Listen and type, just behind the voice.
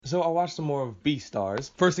So I watched some more of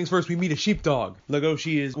Beastars. First things first, we meet a sheepdog.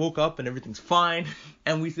 Legoshi is woke up and everything's fine.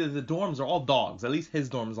 And we see that the dorms are all dogs. At least his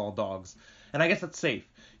dorm is all dogs. And I guess that's safe.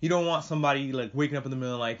 You don't want somebody like waking up in the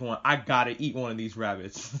middle of the night going, I gotta eat one of these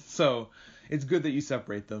rabbits. So it's good that you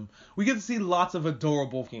separate them. We get to see lots of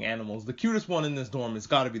adorable animals. The cutest one in this dorm has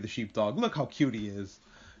got to be the sheepdog. Look how cute he is.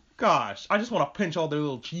 Gosh, I just want to pinch all their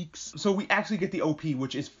little cheeks. So we actually get the OP,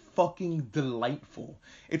 which is fucking delightful.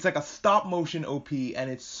 It's like a stop motion OP,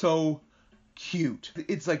 and it's so cute.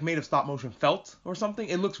 It's like made of stop motion felt or something.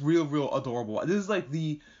 It looks real adorable. This is like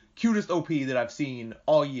the cutest OP that I've seen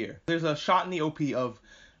all year. There's a shot in the OP of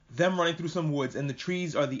them running through some woods, and the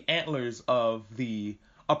trees are the antlers of the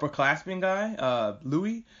upperclassman guy,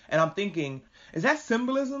 Louis. And I'm thinking, is that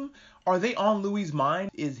symbolism? Are they on Louis's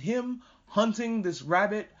mind? Is him hunting this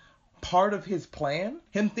rabbit part of his plan?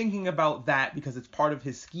 Him thinking about that because it's part of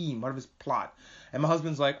his scheme, part of his plot. And my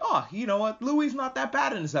husband's like, oh, you know what? Louis not that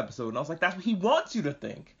bad in this episode. And I was like, that's what he wants you to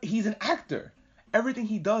think. He's an actor. Everything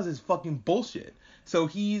he does is fucking bullshit. So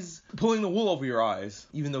he's pulling the wool over your eyes,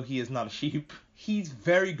 even though he is not a sheep. He's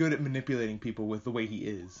very good at manipulating people with the way he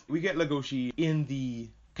is. We get Legoshi in the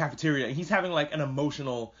cafeteria, and he's having like an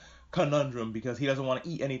emotional conundrum because he doesn't want to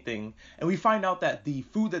eat anything. And we find out that the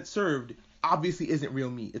food that's served obviously isn't real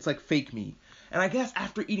meat. It's like fake meat. And I guess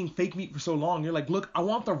after eating fake meat for so long, you're like, look, I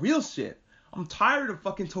want the real shit. I'm tired of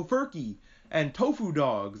fucking tofurkey and tofu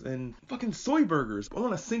dogs and fucking soy burgers. I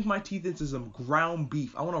want to sink my teeth into some ground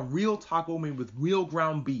beef. I want a real taco made with real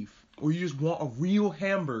ground beef. Or you just want a real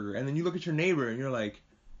hamburger. And then you look at your neighbor and you're like...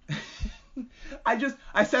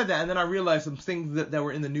 I said that, and then I realized some things that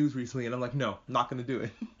were in the news recently, and I'm like, no, I'm not going to do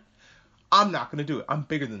it. I'm not going to do it. I'm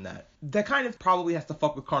bigger than that. That kind of probably has to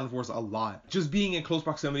fuck with carnivores a lot. Just being in close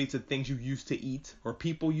proximity to things you used to eat or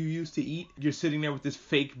people you used to eat. You're sitting there with this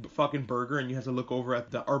fake fucking burger and you have to look over at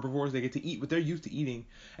the herbivores they get to eat what they're used to eating.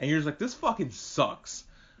 And you're just like, this fucking sucks.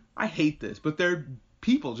 I hate this. But they're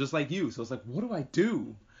people just like you. So it's like, what do I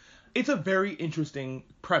do? It's a very interesting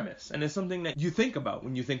premise, and it's something that you think about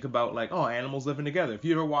when you think about, like, oh, animals living together. If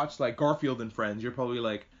you ever watched, like, Garfield and Friends, you're probably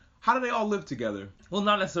like, how do they all live together? Well,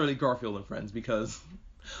 not necessarily Garfield and Friends, because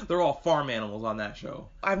they're all farm animals on that show.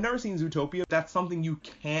 I've never seen Zootopia. That's something you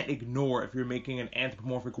can't ignore if you're making an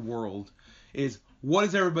anthropomorphic world, is what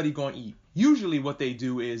is everybody going to eat? Usually what they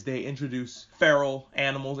do is they introduce feral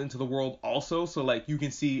animals into the world also, so, like, you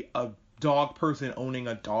can see a dog person owning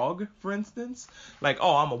a dog, for instance. Like,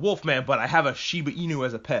 oh, I'm a wolf man, but I have a Shiba Inu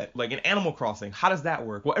as a pet. Like in Animal Crossing, how does that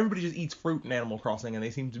work? Well, everybody just eats fruit in Animal Crossing, and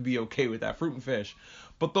they seem to be okay with that, fruit and fish.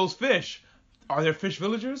 But those fish, are there fish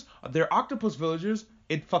villagers? Are there octopus villagers?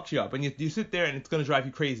 It fucks you up, and you sit there, and it's going to drive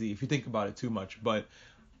you crazy if you think about it too much. But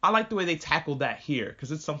I like the way they tackled that here,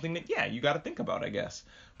 because it's something that, yeah, you got to think about, I guess.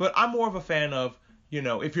 But I'm more of a fan of, you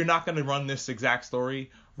know, if you're not going to run this exact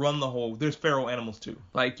story, run the whole, there's feral animals too.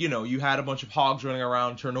 Like, you know, you had a bunch of hogs running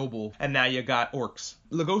around Chernobyl, and now you got orcs.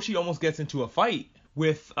 Legoshi almost gets into a fight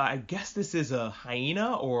with, I guess this is a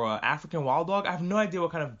hyena or an African wild dog. I have no idea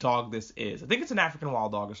what kind of dog this is. I think it's an African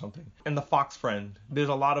wild dog or something. And the fox friend. There's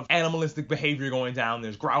a lot of animalistic behavior going down.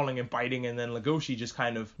 There's growling and biting, and then Legoshi just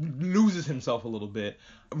kind of loses himself a little bit.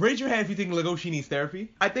 Raise your hand if you think Legoshi needs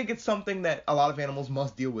therapy. I think it's something that a lot of animals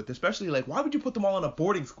must deal with, especially, like, why would you put them all in a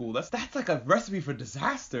boarding school? That's like a recipe for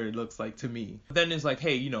disaster, it looks like to me. Then it's like,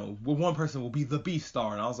 hey, you know, one person will be the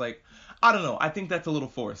Beastar, and I was like, I don't know, I think that's a little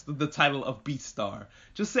forced, the title of Beastar.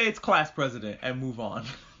 Just say it's class president and move on.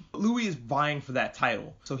 Louis is vying for that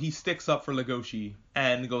title, so he sticks up for Legoshi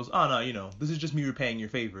and goes, oh no, you know, this is just me repaying your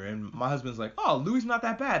favor. And my husband's like, oh, Louis not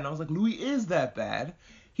that bad. And I was like, Louis is that bad.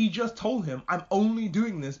 He just told him, I'm only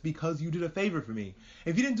doing this because you did a favor for me.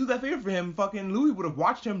 If you didn't do that favor for him, fucking Louis would have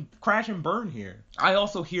watched him crash and burn here. I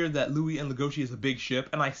also hear that Louis and Legoshi is a big ship,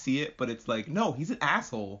 and I see it, but it's like, no, he's an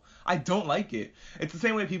asshole. I don't like it. It's the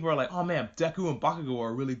same way people are like, oh man, Deku and Bakugo are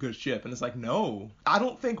a really good ship. And it's like, no. I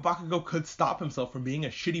don't think Bakugo could stop himself from being a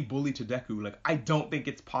shitty bully to Deku. Like, I don't think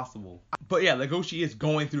it's possible. But yeah, Legoshi is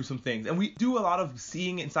going through some things, and we do a lot of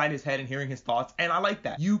seeing inside his head and hearing his thoughts, and I like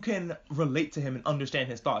that. You can relate to him and understand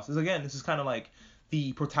his thoughts. Because again, this is kind of like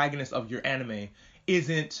the protagonist of your anime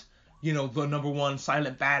isn't, you know, the number one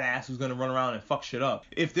silent badass who's gonna run around and fuck shit up.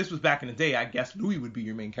 If this was back in the day, I guess Louis would be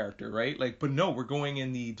your main character, right? Like, but no, we're going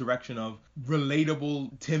in the direction of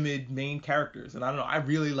relatable, timid main characters, and I don't know, I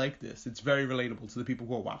really like this. It's very relatable to the people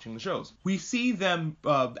who are watching the shows. We see them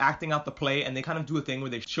acting out the play, and they kind of do a thing where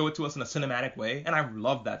they show it to us in a cinematic way, and I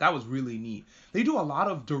love that. That was really neat. They do a lot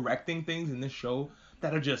of directing things in this show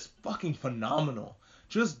that are just fucking phenomenal.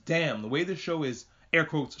 Just damn, the way this show is, air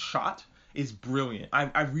quotes, shot is brilliant.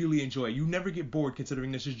 I really enjoy it. You never get bored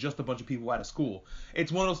considering this is just a bunch of people out of school.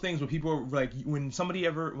 It's one of those things where people are like, when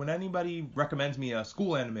anybody recommends me a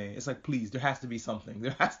school anime, it's like, please, there has to be something.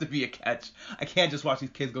 There has to be a catch. I can't just watch these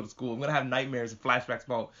kids go to school. I'm going to have nightmares and flashbacks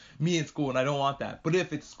about me in school, and I don't want that. But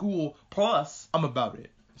if it's school plus, I'm about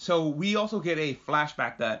it. So we also get a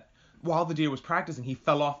flashback that while the deer was practicing, he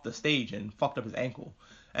fell off the stage and fucked up his ankle.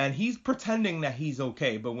 And he's pretending that he's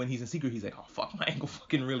okay, but when he's in secret, he's like, oh, fuck, my ankle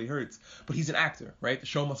fucking really hurts. But he's an actor, right? The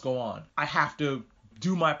show must go on. I have to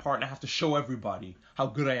do my part, and I have to show everybody how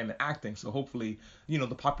good I am at acting. So hopefully,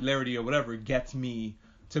 the popularity or whatever gets me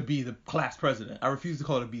to be the class president. I refuse to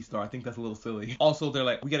call it a Beastar. I think that's a little silly. Also, they're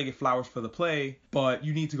like, we got to get flowers for the play, but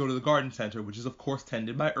you need to go to the garden center, which is, of course,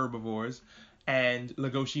 tended by herbivores. And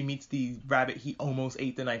Legoshi meets the rabbit he almost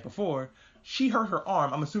ate the night before. She hurt her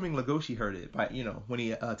arm. I'm assuming Legoshi hurt it by, when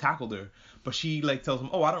he tackled her. But she tells him,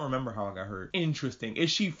 oh, I don't remember how I got hurt. Interesting. Is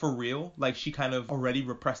she for real? Like, she kind of already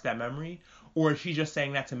repressed that memory? Or is she just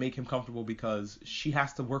saying that to make him comfortable because she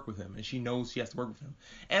has to work with him and she knows she has to work with him?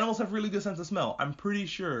 Animals have really good sense of smell. I'm pretty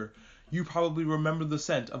sure you probably remember the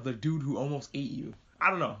scent of the dude who almost ate you. I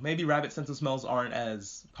don't know. Maybe rabbit sense of smells aren't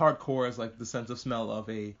as hardcore as the sense of smell of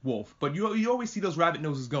a wolf. But you always see those rabbit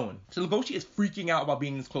noses going. So Legoshi is freaking out about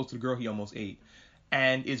being this close to the girl he almost ate.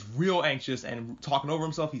 And is real anxious and talking over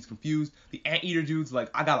himself. He's confused. The anteater dude's like,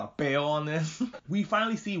 I gotta bail on this. We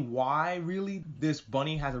finally see why, really, this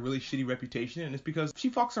bunny has a really shitty reputation. And it's because she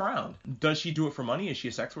fucks around. Does she do it for money? Is she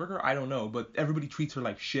a sex worker? I don't know. But everybody treats her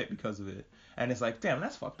like shit because of it. And it's like, damn,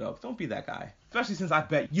 that's fucked up. Don't be that guy. Especially since I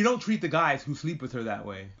bet you don't treat the guys who sleep with her that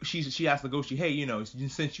way. She asked Legoshi, hey,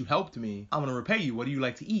 since you helped me, I'm gonna repay you. What do you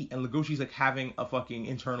like to eat? And Legoshi's having a fucking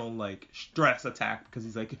internal stress attack because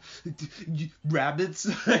he's like, rabbits.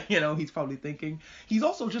 He's probably thinking. He's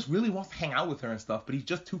also just really wants to hang out with her and stuff, but he's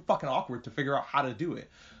just too fucking awkward to figure out how to do it.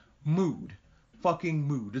 Mood. Fucking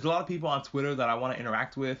mood. There's a lot of people on Twitter that I want to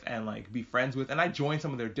interact with and be friends with, and I join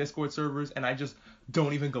some of their Discord servers, and I just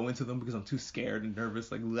don't even go into them because I'm too scared and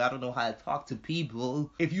nervous. I don't know how to talk to people.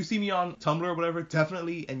 If you see me on Tumblr or whatever,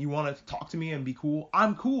 definitely, and you want to talk to me and be cool,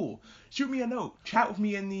 I'm cool. Shoot me a note. Chat with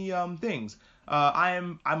me in the things.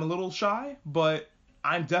 I'm a little shy, but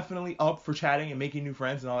I'm definitely up for chatting and making new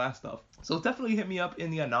friends and all that stuff. So definitely hit me up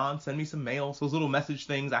in the Anon. Send me some mail. So those little message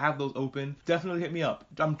things, I have those open. Definitely hit me up.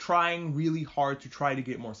 I'm trying really hard to try to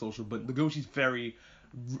get more social, but Legoshi's very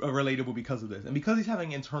relatable because of this. And because he's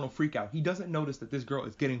having internal freak out, he doesn't notice that this girl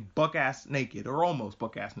is getting buck-ass naked, or almost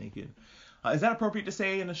buck-ass naked. Is that appropriate to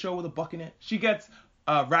say in a show with a buck in it? She gets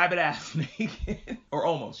rabbit-ass naked, or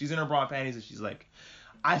almost. She's in her bra and panties, and she's like,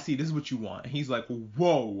 I see, this is what you want. And he's like,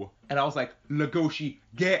 whoa. And I was like, Legoshi,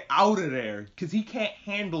 get out of there. Because he can't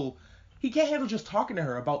handle just talking to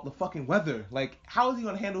her about the fucking weather. How is he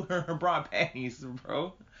going to handle her bra and panties,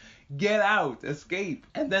 bro? Get out. Escape.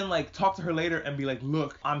 And then, talk to her later and be like,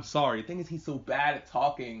 look, I'm sorry. The thing is, he's so bad at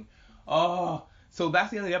talking. Oh. So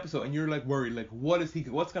that's the end of the episode, and you're worried,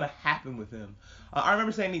 what's gonna happen with him? I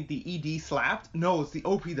remember saying the ED slapped. No, it's the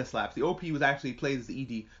OP that slaps. The OP was actually played as the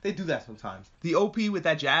ED. They do that sometimes. The OP with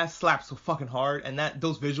that jazz slaps so fucking hard, and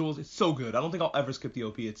those visuals, it's so good. I don't think I'll ever skip the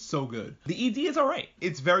OP. It's so good. The ED is alright.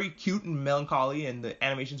 It's very cute and melancholy, and the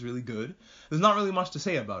animation's really good. There's not really much to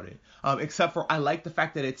say about it, except for I like the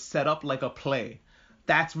fact that it's set up like a play.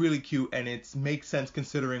 That's really cute, and it makes sense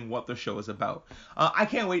considering what the show is about. I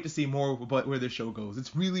can't wait to see more about where this show goes.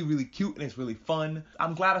 It's really, really cute, and it's really fun.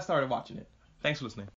 I'm glad I started watching it. Thanks for listening.